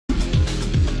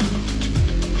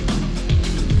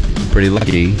pretty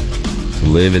lucky to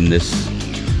live in this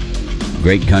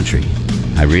great country.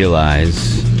 I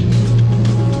realize,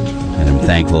 and I'm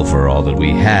thankful for all that we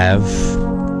have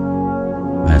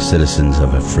as citizens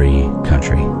of a free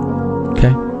country.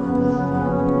 Okay?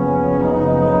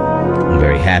 I'm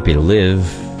very happy to live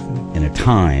in a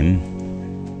time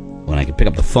when I can pick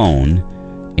up the phone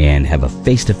and have a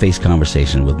face-to-face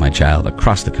conversation with my child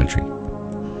across the country.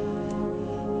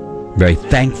 Very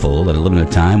thankful that I live in a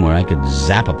time where I could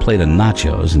zap a plate of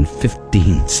nachos in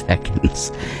 15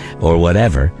 seconds or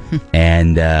whatever,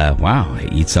 and wow, I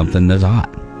eat something that's hot.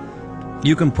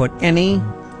 You can put any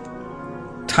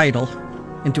title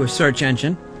into a search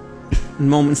engine, and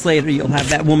moments later you'll have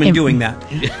that woman doing that.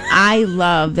 I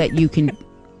love that you can,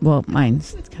 well,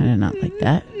 mine's kind of not like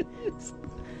that.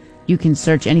 You can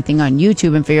search anything on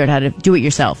YouTube and figure out how to do it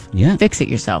yourself. Yeah. Fix it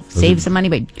yourself. Save some money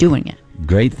by doing it.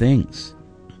 Great things,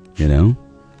 you know?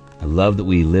 I love that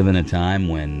we live in a time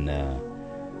when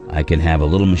I can have a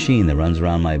little machine that runs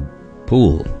around my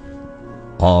pool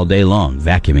all day long,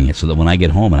 vacuuming it, so that when I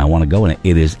get home and I want to go in it,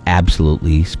 it is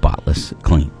absolutely spotless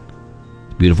clean.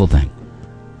 Beautiful thing,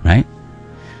 right?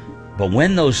 But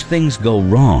when those things go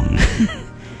wrong,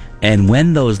 and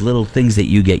when those little things that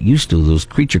you get used to, those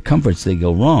creature comforts, they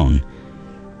go wrong,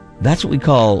 that's what we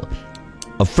call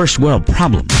a first world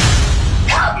problem.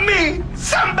 Help me!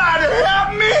 Somebody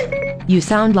help me! You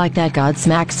sound like that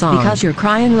Godsmack song because you're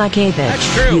crying like a bitch.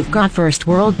 That's true. You've got first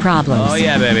world problems. Oh,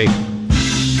 yeah, baby.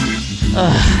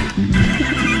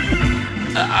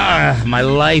 My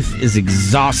life is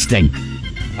exhausting.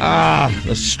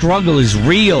 The struggle is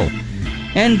real.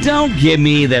 And don't give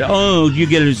me that, oh, you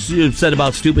get upset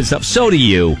about stupid stuff. So do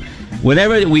you.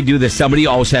 Whenever we do this, somebody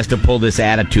always has to pull this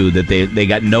attitude that they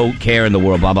got no care in the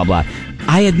world, blah, blah, blah.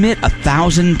 I admit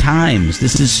 1,000 times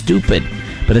this is stupid,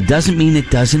 but it doesn't mean it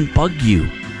doesn't bug you.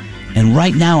 And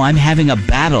right now I'm having a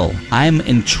battle. I'm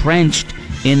entrenched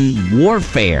in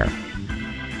warfare.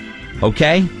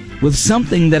 Okay? With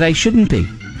something that I shouldn't be.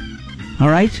 All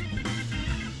right?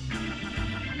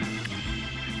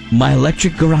 My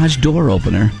electric garage door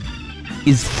opener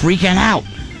is freaking out.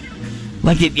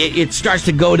 Like it starts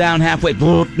to go down halfway, and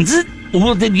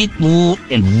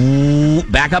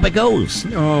back up it goes.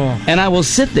 Oh. And I will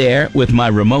sit there with my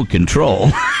remote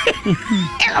control, and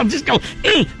I'll just go,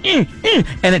 and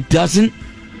it doesn't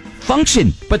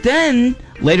function. But then,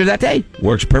 later that day,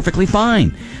 works perfectly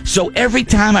fine. So every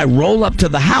time I roll up to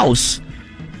the house,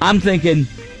 I'm thinking,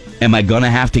 am I going to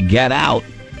have to get out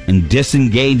and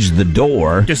disengage the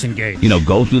door? Disengage. You know,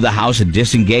 go through the house and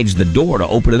disengage the door to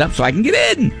open it up so I can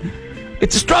get in.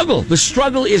 It's a struggle. The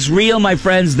struggle is real, my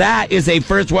friends. That is a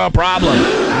first world problem.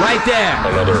 Right there.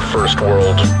 Another first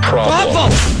world problem.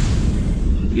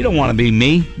 Awful. You don't want to be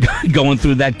me going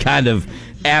through that kind of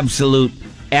absolute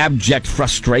abject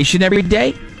frustration every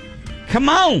day. Come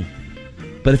on.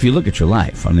 But if you look at your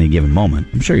life on any given moment,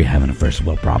 I'm sure you're having a first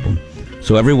world problem.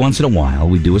 So every once in a while,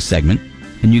 we do a segment,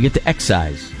 and you get to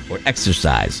excise or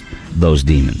exercise those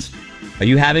demons. Are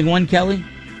you having one, Kelly?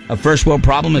 A first world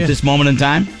problem at this moment in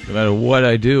time? No matter what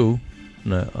I do,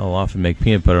 and I'll often make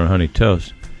peanut butter and honey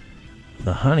toast,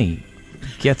 the honey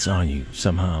gets on you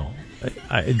somehow.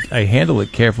 I handle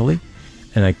it carefully,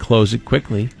 and I close it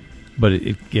quickly, but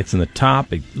it gets in the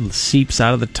top. It seeps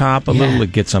out of the top a little.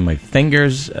 It gets on my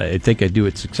fingers. I think I do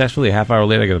it successfully. A half hour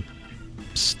later, I got a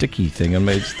sticky thing on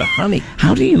my. It's the honey.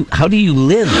 How do you live? How do you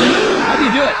do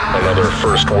it? Another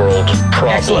first world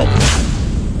problem.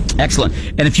 Excellent.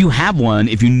 And if you have one,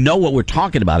 if you know what we're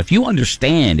talking about, if you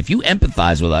understand, if you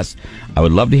empathize with us, I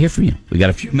would love to hear from you. We got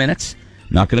a few minutes.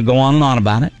 Not going to go on and on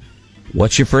about it.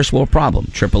 What's your first world problem?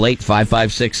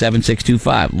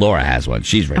 888-556-7625. Laura has one.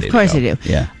 She's ready to go. Of course I do.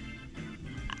 Yeah.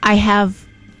 I have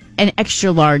an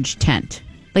extra large tent.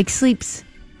 Like sleeps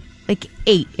like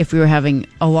 8 if we were having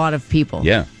a lot of people.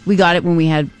 Yeah. We got it when we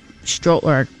had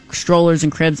strollers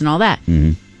and cribs and all that.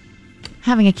 Mm-hmm.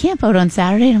 Having a camp out on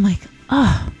Saturday, and I'm like,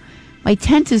 oh, my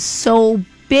tent is so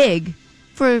big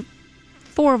for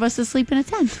 4 of us to sleep in a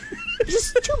tent. It's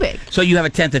just too big. So you have a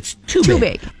tent that's too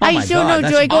big. Oh I my don't God, know.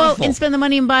 Do I go awful. out and spend the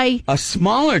money and buy A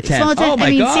smaller tent? smaller tent? Oh my I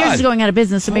mean, God. Sears is going out of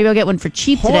business, so maybe I'll get one for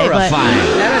cheap today. Horrifying.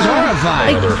 That is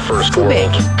horrifying. Another first too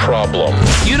big. world problem.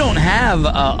 You don't have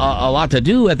a lot to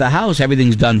do at the house.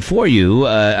 Everything's done for you.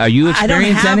 Are you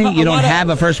experiencing any? You don't have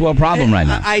a first world problem right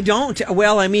now. I don't.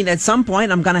 Well, I mean, at some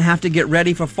point, I'm going to have to get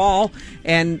ready for fall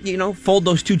and, fold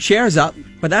those 2 chairs up.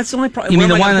 But that's the only problem. You mean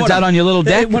the one that's out on your little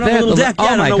deck? One on the little deck. Yeah, Oh I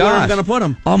don't my know where I'm gosh. going to put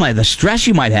them. Oh my, the stress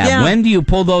you might have. Yeah. When do you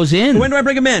pull those in? When do I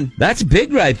bring them in? That's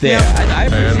big right there. Yeah. I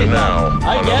appreciate And now, that.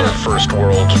 I get another it. first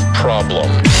world problem.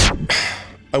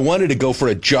 I wanted to go for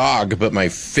a jog, but my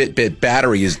Fitbit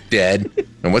battery is dead.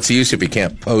 And what's the use if you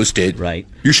can't post it? Right.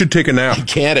 You should take a nap. I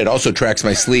can't. It also tracks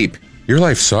my sleep. Your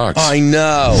life sucks. I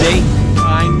know. See?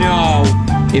 I know.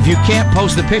 If you can't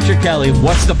post the picture, Kelly,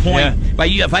 what's the point?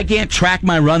 Yeah. If I can't track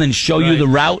my run and show you the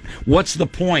route, what's the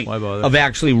point Why bother? of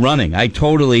actually running? I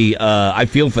totally, I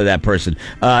feel for that person.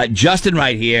 Justin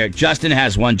right here. Justin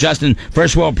has one. Justin,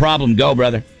 first world problem. Go,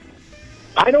 brother.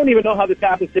 I don't even know how this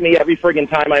happens to me every friggin'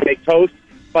 time I make toast,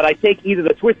 but I take either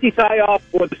the twisty side off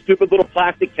or the stupid little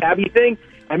plastic tabby thing.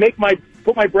 I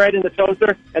put my bread in the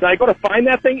toaster, and I go to find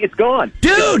that thing. It's gone,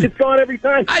 dude. It's gone every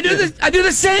time. I do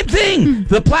the same thing.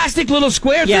 The plastic little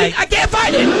square thing. I can't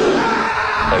find it.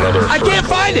 I can't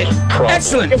find it.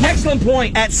 Excellent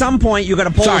point. At some point, you got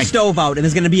to pull the stove out, and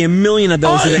there's going to be a million of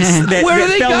those that where do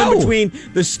they fell go? in between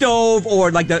the stove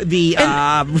or like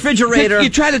the refrigerator. You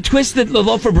try to twist the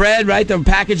loaf of bread, right? The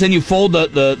package, and you fold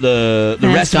the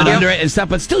rest of it under it and stuff.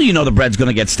 But still, the bread's going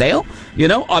to get stale.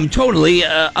 I'm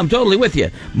totally with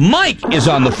you. Mike is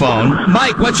on the phone.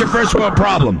 Mike, what's your first world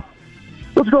problem?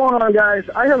 What's going on, guys?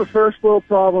 I have a first world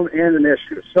problem and an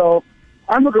issue. So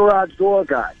I'm a garage door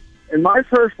guy. And my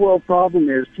first world problem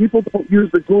is people don't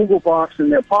use the Google box in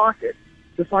their pocket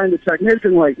to find a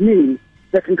technician like me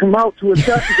that can come out to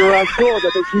assess the garage door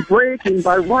that they keep breaking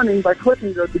by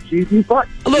clicking the cheesy button.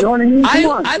 Look, you know what I mean?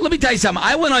 let me tell you something.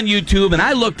 I went on YouTube and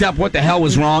I looked up what the hell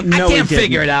was wrong. No, I can't he didn't.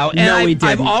 figure it out. No, And he didn't.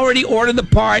 I've already ordered the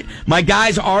part. My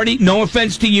guy's already, no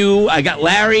offense to you, I got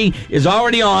Larry is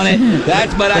already on it.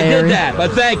 But I did that.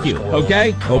 But thank you,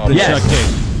 okay? Open check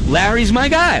case. Larry's my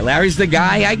guy. Larry's the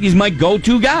guy. He's my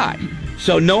go-to guy.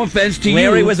 So no offense to you.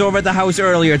 Larry was over at the house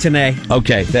earlier today.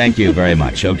 Okay, thank you very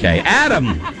much. Okay,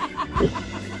 Adam.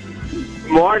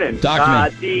 Morning.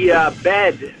 Talk to me. The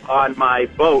bed on my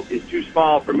boat is too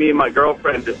small for me and my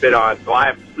girlfriend to fit on, so I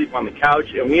have to sleep on the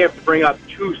couch, and we have to bring up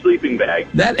 2 sleeping bags.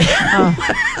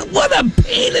 What a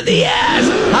pain in the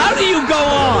ass! How do you go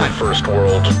on? First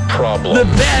world problem. The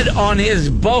bed on his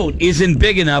boat isn't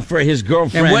big enough for his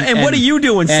girlfriend. And what are you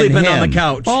doing and sleeping on him. the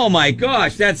couch? Oh my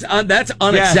gosh, that's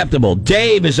unacceptable. Yeah.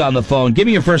 Dave is on the phone. Give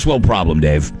me your first world problem,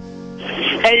 Dave.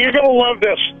 Hey, you're gonna love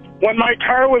this. When my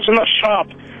car was in the shop,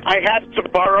 I had to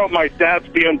borrow my dad's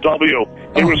BMW.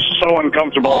 It was so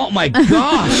uncomfortable. Oh my gosh,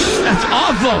 that's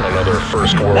awful. Another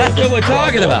first world. That's what we're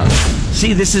talking about.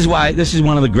 See, this is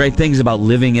one of the great things about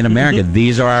living in America.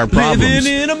 These are our problems.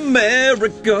 Living in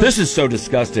America. This is so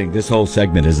disgusting. This whole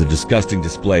segment is a disgusting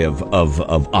display of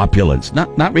opulence.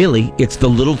 Not really. It's the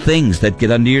little things that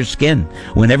get under your skin.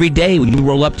 When every day when you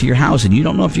roll up to your house and you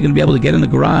don't know if you're going to be able to get in the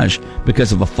garage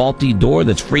because of a faulty door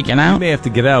that's freaking out. You may have to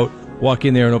get out, walk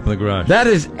in there, and open the garage. That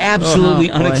is absolutely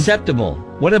unacceptable.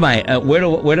 What am I? Where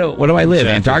do I live? Exactly.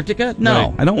 Antarctica? No,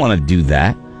 Right. I don't want to do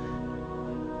that.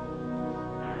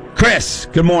 Chris,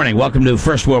 good morning. Welcome to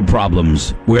First World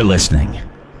Problems. We're listening.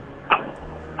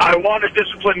 I want to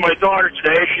discipline my daughter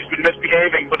today. She's been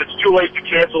misbehaving, but it's too late to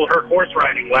cancel her horse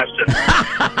riding lesson.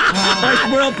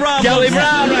 First world problem. Kelly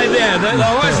Brown right there. The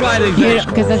horse riding thing.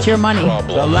 Because that's your money.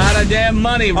 A lot of damn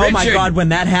money. Richard. Oh my God! When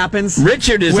that happens,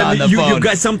 Richard is when on the you phone.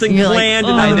 got something You're like, planned, oh.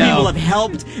 and I other know. people have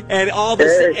helped, and all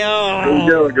this. I'm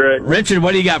doing great. Richard,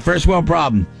 what do you got? First world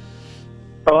problem.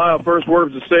 First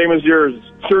word's the same as yours.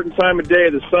 Certain time of day,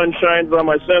 the sun shines on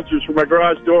my sensors for my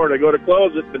garage door, and I go to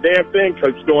close it, and the damn thing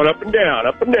keeps going up and down,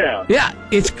 up and down. Yeah,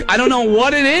 I don't know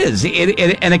what it is. And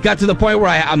it got to the point where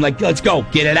I'm like, let's go,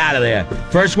 get it out of there.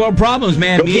 First world problems,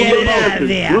 man. Get it out of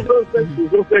there.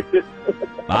 We'll fix it.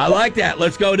 I like that.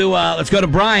 Let's go to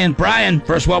Brian. Brian,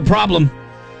 first world problem.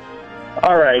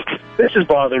 All right, this is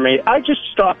bothering me. I just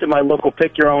stopped at my local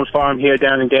pick-your-own farm here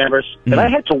down in Danvers, and I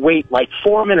had to wait like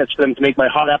 4 minutes for them to make my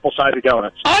hot apple cider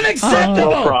donuts.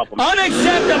 Unacceptable. No problem.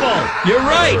 Unacceptable. You're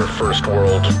right. Another first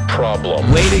world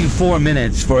problem. Waiting 4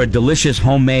 minutes for a delicious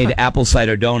homemade apple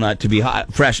cider donut to be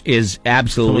hot, fresh is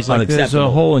absolutely Like there's unacceptable.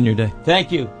 a hole in your day.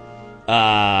 Thank you.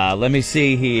 Let me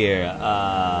see here.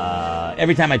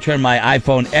 Every time I turn my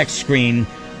iPhone X screen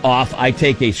off, I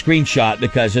take a screenshot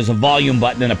because there's a volume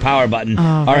button and a power button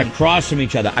are across from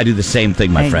each other. I do the same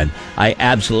thing, my friend. I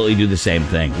absolutely do the same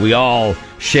thing. We all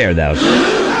share those.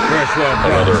 First world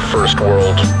problem. Another first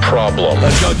world problem.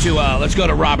 Let's go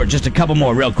to Robert. Just a couple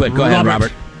more real quick. Go ahead,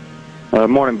 Robert.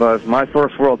 Morning, Buzz. My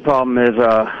first world problem is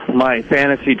my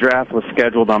fantasy draft was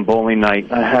scheduled on bowling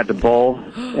night. I had to bowl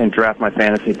and draft my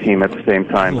fantasy team at the same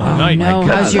time. No,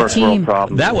 how's your first world team?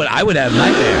 problem. I would have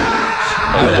nightmares.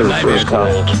 I would have nightmares.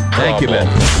 Thank you,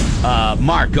 man.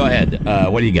 Mark, go ahead.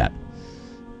 What do you got?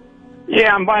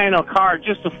 Yeah, I'm buying a car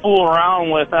just to fool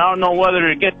around with. I don't know whether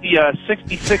to get the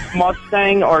 66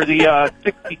 Mustang or the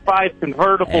 65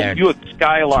 convertible Buick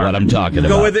Skylark. That's what I'm talking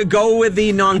about. Go with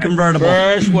the non-convertible.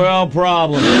 First world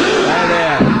problem. Right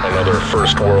there. Another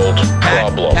first world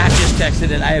problem. Pat just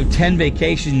texted in, I have 10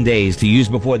 vacation days to use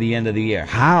before the end of the year.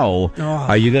 How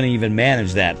are you going to even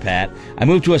manage that, Pat? I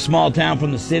moved to a small town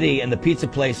from the city, and the pizza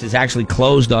place is actually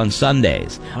closed on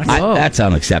Sundays. That's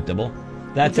unacceptable.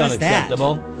 That's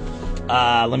unacceptable.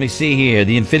 Let me see here.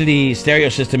 The Infinity stereo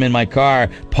system in my car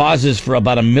pauses for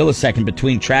about a millisecond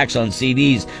between tracks on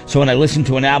CDs. So when I listen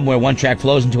to an album where one track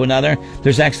flows into another,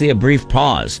 there's actually a brief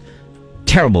pause.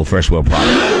 Terrible first world problem.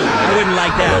 I wouldn't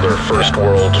like that. Another first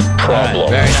world problem.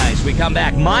 All right, very nice. We come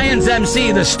back. Mayans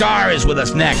MC, the star, is with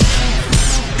us next.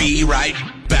 Be right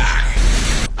back.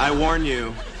 I warn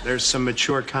you, there's some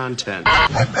mature content.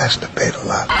 I masturbate a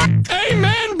lot.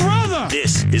 Amen, brother!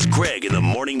 This is Greg in the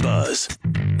Morning Buzz.